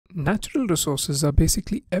Natural resources are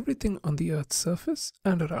basically everything on the Earth's surface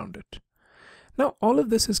and around it. Now, all of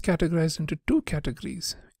this is categorized into two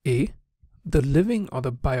categories. A, the living or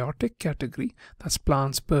the biotic category, that's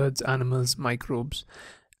plants, birds, animals, microbes.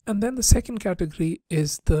 And then the second category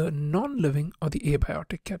is the non-living or the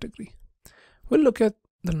abiotic category. We'll look at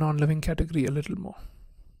the non-living category a little more.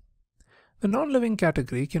 The non-living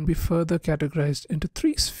category can be further categorized into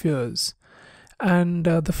three spheres. And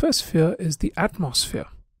the first sphere is the atmosphere.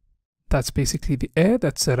 That's basically the air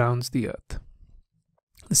that surrounds the Earth.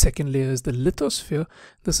 The second layer is the lithosphere.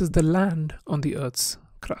 This is the land on the Earth's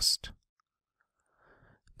crust.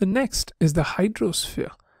 The next is the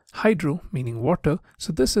hydrosphere. Hydro meaning water.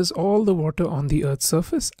 So this is all the water on the Earth's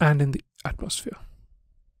surface and in the atmosphere.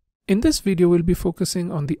 In this video, we'll be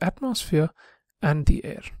focusing on the atmosphere and the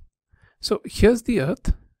air. So here's the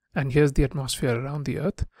Earth and here's the atmosphere around the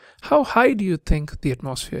Earth. How high do you think the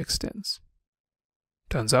atmosphere extends?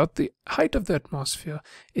 Turns out the height of the atmosphere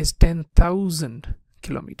is 10,000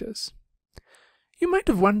 kilometers. You might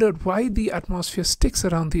have wondered why the atmosphere sticks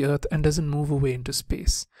around the Earth and doesn't move away into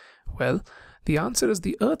space. Well, the answer is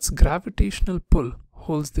the Earth's gravitational pull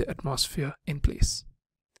holds the atmosphere in place.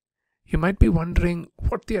 You might be wondering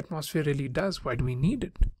what the atmosphere really does. Why do we need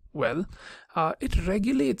it? Well, it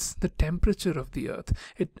regulates the temperature of the Earth.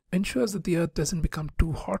 It ensures that the Earth doesn't become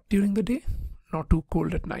too hot during the day, nor too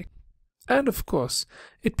cold at night. And of course,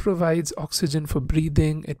 it provides oxygen for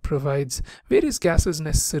breathing. It provides various gases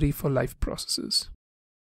necessary for life processes.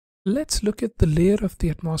 Let's look at the layer of the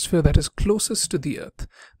atmosphere that is closest to the Earth.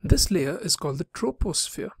 This layer is called the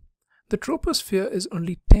troposphere. The troposphere is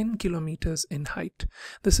only 10 kilometers in height.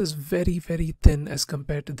 This is very, very thin as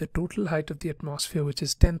compared to the total height of the atmosphere, which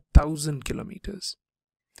is 10,000 kilometers.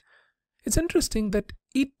 It's interesting that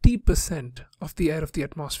 80% of the air of the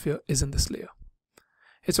atmosphere is in this layer.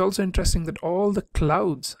 It's also interesting that all the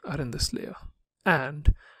clouds are in this layer,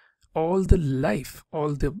 and all the life,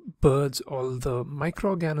 all the birds, all the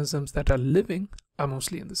microorganisms that are living are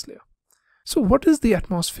mostly in this layer. So what is the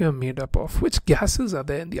atmosphere made up of? Which gases are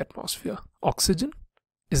there in the atmosphere? Oxygen?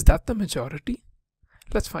 Is that the majority?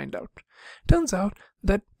 Let's find out. Turns out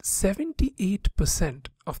that 78%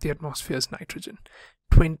 of the atmosphere is nitrogen,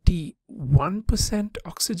 21%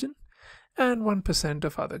 oxygen, and 1%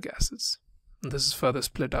 of other gases. And this is further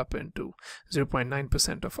split up into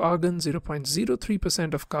 0.9% of argon,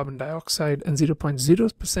 0.03% of carbon dioxide, and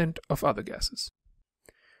 0.0% of other gases.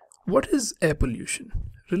 What is air pollution?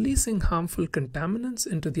 Releasing harmful contaminants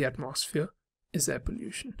into the atmosphere is air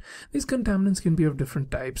pollution. These contaminants can be of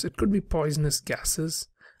different types. It could be poisonous gases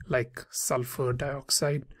like sulfur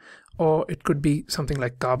dioxide, or it could be something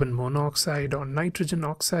like carbon monoxide or nitrogen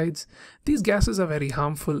oxides. These gases are very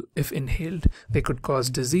harmful if inhaled. They could cause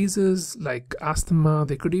diseases like asthma.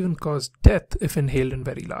 They could even cause death if inhaled in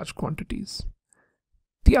very large quantities.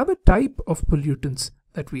 The other type of pollutants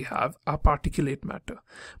that we have are particulate matter.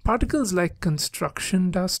 Particles like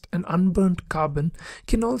construction dust and unburnt carbon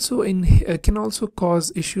can also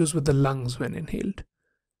cause issues with the lungs when inhaled.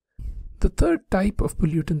 The third type of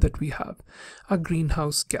pollutant that we have are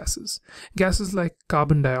greenhouse gases. Gases like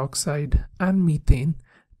carbon dioxide and methane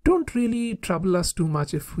don't really trouble us too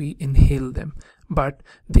much if we inhale them, but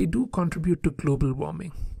they do contribute to global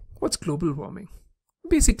warming. What's global warming?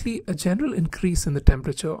 Basically, a general increase in the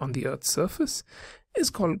temperature on the Earth's surface is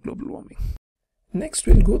called global warming. Next,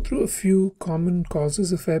 we'll go through a few common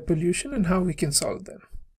causes of air pollution and how we can solve them.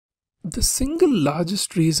 The single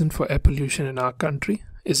largest reason for air pollution in our country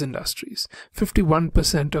is industries.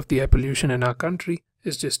 51% of the air pollution in our country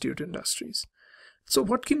is just due to industries. So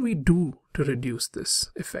what can we do to reduce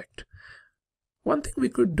this effect? One thing we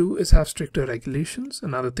could do is have stricter regulations.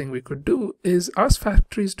 Another thing we could do is ask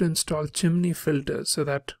factories to install chimney filters so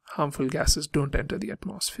that harmful gases don't enter the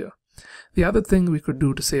atmosphere. The other thing we could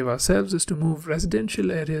do to save ourselves is to move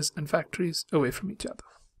residential areas and factories away from each other.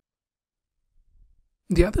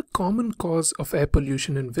 The other common cause of air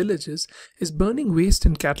pollution in villages is burning waste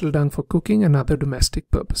and cattle dung for cooking and other domestic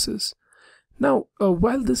purposes. Now,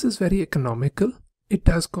 while this is very economical, it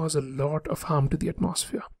does cause a lot of harm to the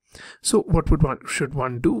atmosphere. So what should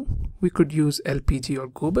one do? We could use LPG or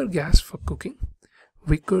gobar gas for cooking.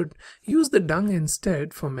 We could use the dung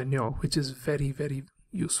instead for manure, which is very, very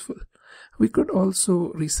useful. We could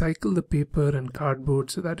also recycle the paper and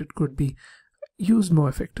cardboard so that it could be used more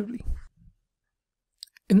effectively.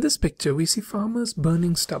 In this picture, we see farmers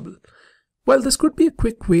burning stubble. While this could be a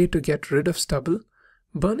quick way to get rid of stubble,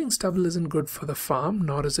 burning stubble isn't good for the farm,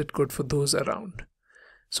 nor is it good for those around.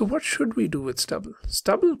 So what should we do with stubble?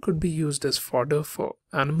 Stubble could be used as fodder for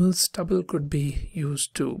animals. Stubble could be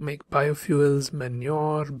used to make biofuels,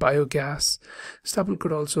 manure, biogas. Stubble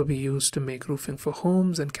could also be used to make roofing for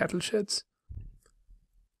homes and cattle sheds.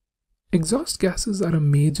 Exhaust gases are a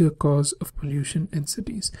major cause of pollution in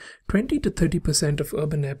cities. 20 to 30% of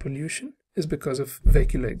urban air pollution is because of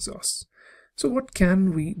vehicular exhausts. So what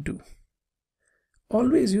can we do?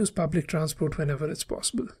 Always use public transport whenever it's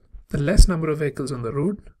possible. The less number of vehicles on the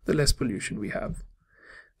road, the less pollution we have.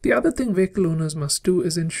 The other thing vehicle owners must do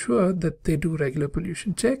is ensure that they do regular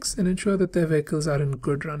pollution checks and ensure that their vehicles are in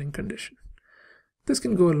good running condition. This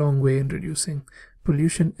can go a long way in reducing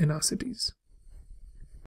pollution in our cities.